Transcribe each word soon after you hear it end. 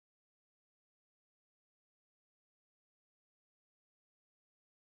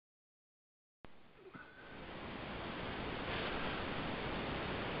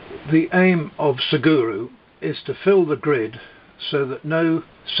The aim of Suguru is to fill the grid so that no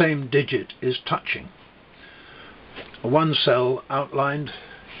same digit is touching. One cell outlined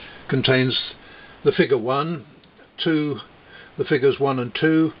contains the figure 1, 2, the figures 1 and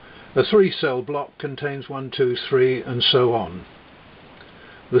 2, a 3-cell block contains 1, 2, 3 and so on.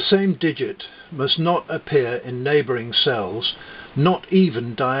 The same digit must not appear in neighbouring cells, not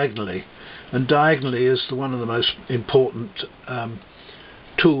even diagonally, and diagonally is one of the most important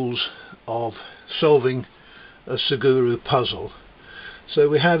tools of solving a Suguru puzzle. So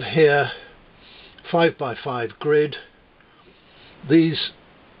we have here 5x5 grid. These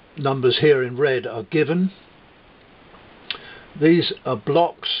numbers here in red are given. These are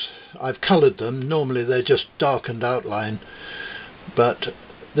blocks. I've coloured them. Normally they're just darkened outline, but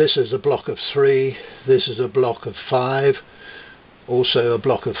this is a block of 3, this is a block of 5, also a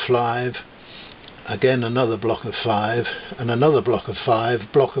block of 5, again another block of 5, and another block of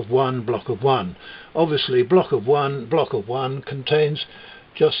 5, block of 1, block of 1. Obviously block of 1 contains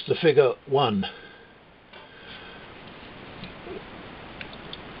just the figure 1.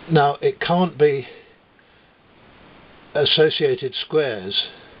 Now it can't be associated squares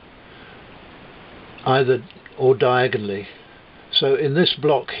either or diagonally. So in this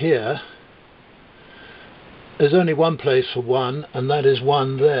block here there's only one place for 1, and that is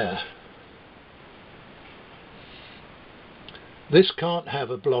 1 there. This can't have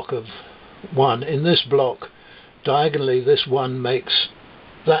a block of 1. In this block diagonally this 1 makes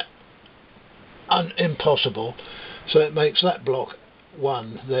that impossible, so it makes that block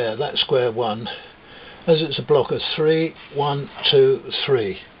 1 there, that square 1, as it's a block of 3, 1, 2,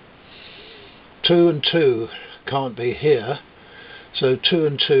 3. 2 and 2 can't be here, so 2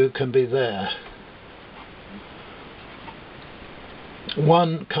 and 2 can be there.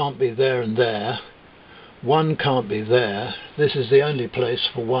 1 can't be there and there. 1 can't be there. This is the only place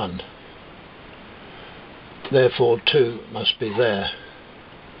for 1. Therefore 2 must be there.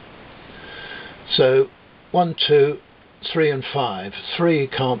 So 1, 2, 3 and 5. 3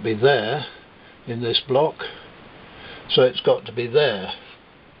 can't be there in this block, so it's got to be there.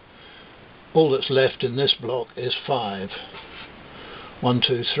 All that's left in this block is 5. 1,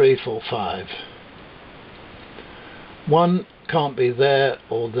 2, 3, 4, 5. 1 can't be there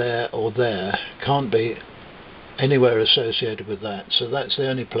or there or there. Can't be anywhere associated with that, so that's the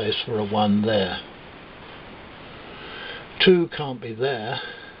only place for a 1 there. 2 can't be there,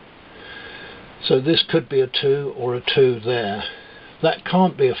 so this could be a 2 or a 2 there. That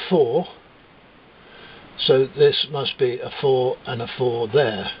can't be a 4, so this must be a 4 and a 4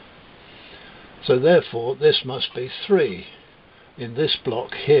 there. So therefore this must be 3 in this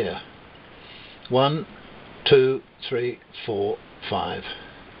block here. 1, 2, 3, 4, 5.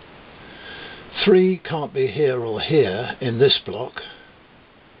 3 can't be here or here in this block,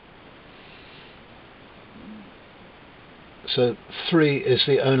 so 3 is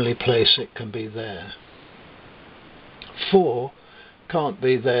the only place it can be there. 4 can't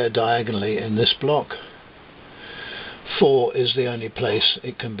be there diagonally in this block. 4 is the only place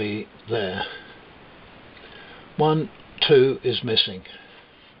it can be there. 1, 2 is missing.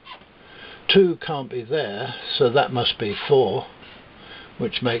 2 can't be there, so that must be 4,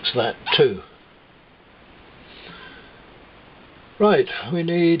 which makes that 2. Right, we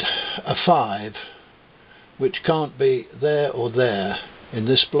need a 5, which can't be there or there in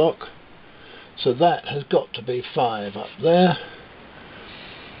this block, so that has got to be 5 up there,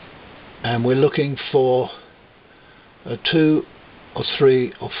 and we're looking for a 2 or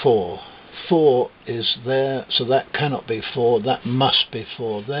 3 or 4. 4 is there, so that cannot be 4, that must be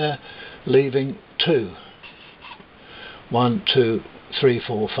 4 there, leaving 2. 1, 2, 3,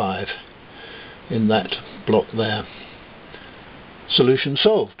 4, 5 in that block there. Solution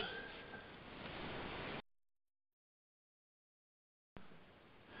solved.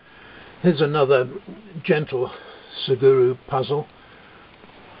 Here's another gentle Suguru puzzle.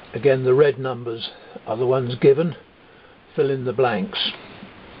 Again, the red numbers are the ones given. Fill in the blanks.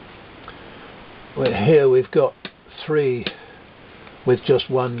 Here we've got 3 with just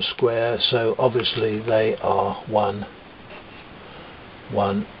 1 square, so obviously they are 1,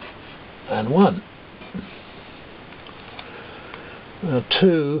 1 and 1.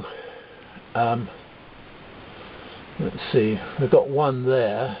 2, let's see, we've got 1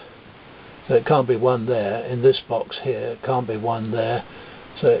 there, so it can't be 1 there. In this box here it can't be 1 there,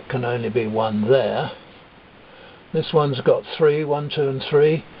 so it can only be 1 there. This one's got 3, 1, 2 and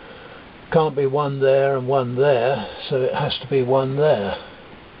 3. Can't be 1 there and 1 there, so it has to be 1 there.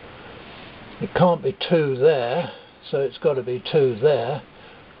 It can't be 2 there, so it's got to be 2 there,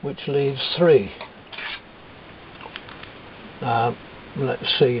 which leaves 3.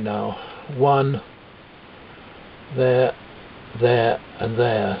 Let's see now. 1 there, there and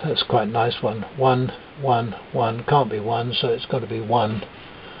there. That's quite a nice one. 1, 1, 1. Can't be 1, so it's got to be 1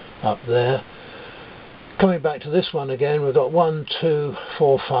 up there. Coming back to this one again, we've got 1, 2,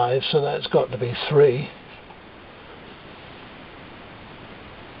 4, 5, so that's got to be 3.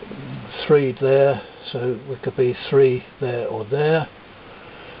 3 there, so we could be 3 there or there.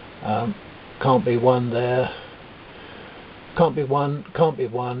 Can't be 1 there. Can't be 1, can't be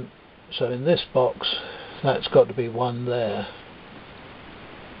 1. So in this box, that's got to be 1 there.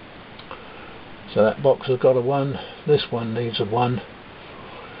 So that box has got a 1. This one needs a 1.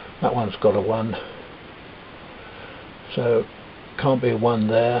 That one's got a 1. So can't be a 1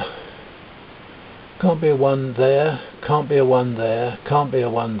 there. Can't be a 1 there. Can't be a 1 there. Can't be a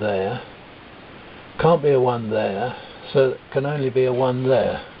 1 there. Can't be a 1 there. So it can only be a 1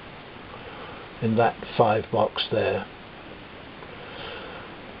 there in that 5 box there.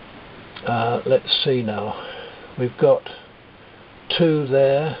 Let's see now. We've got 2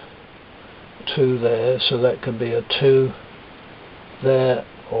 there, 2 there, so that can be a 2 there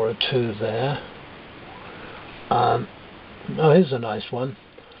or a 2 there. Oh, here's a nice one.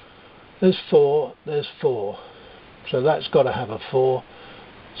 There's 4, there's 4. So that's got to have a 4.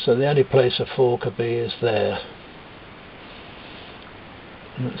 So the only place a 4 could be is there.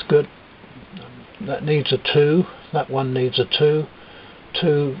 And that's good. That needs a 2. That one needs a 2.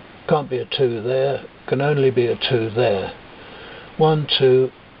 2 can't be a 2 there. Can only be a 2 there. 1,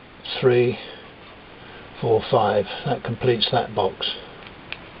 2, 3, 4, 5. That completes that box.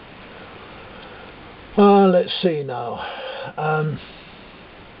 Let's see now.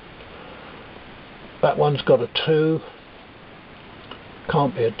 That one's got a 2.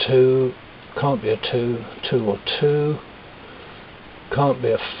 Can't be a 2. Can't be a 2. 2 or 2. Can't be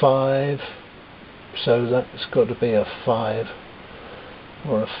a 5. So that's got to be a 5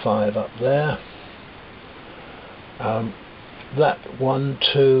 or a 5 up there. That 1,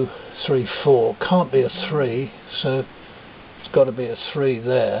 2, 3, 4 can't be a 3, so it's got to be a 3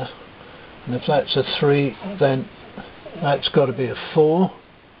 there. And if that's a 3, then that's got to be a 4.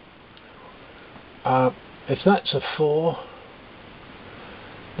 If that's a 4,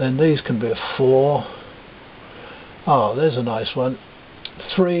 then these can be a 4. Ah, there's a nice one.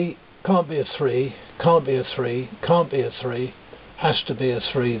 3 can't be a 3, can't be a 3, can't be a 3, has to be a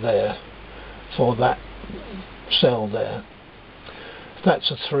 3 there for that cell there. If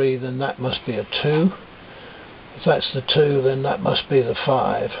that's a 3, then that must be a 2. If that's the 2, then that must be the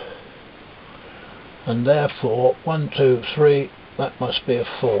 5. And therefore 1, 2, 3, that must be a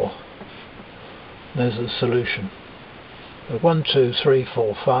 4. There's the solution. 1, 2, 3,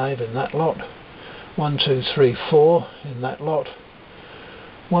 4, 5 in that lot. 1, 2, 3, 4 in that lot.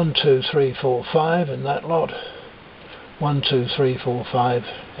 1, 2, 3, 4, 5 in that lot. 1, 2, 3, 4, 5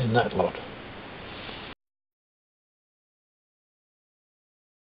 in that lot.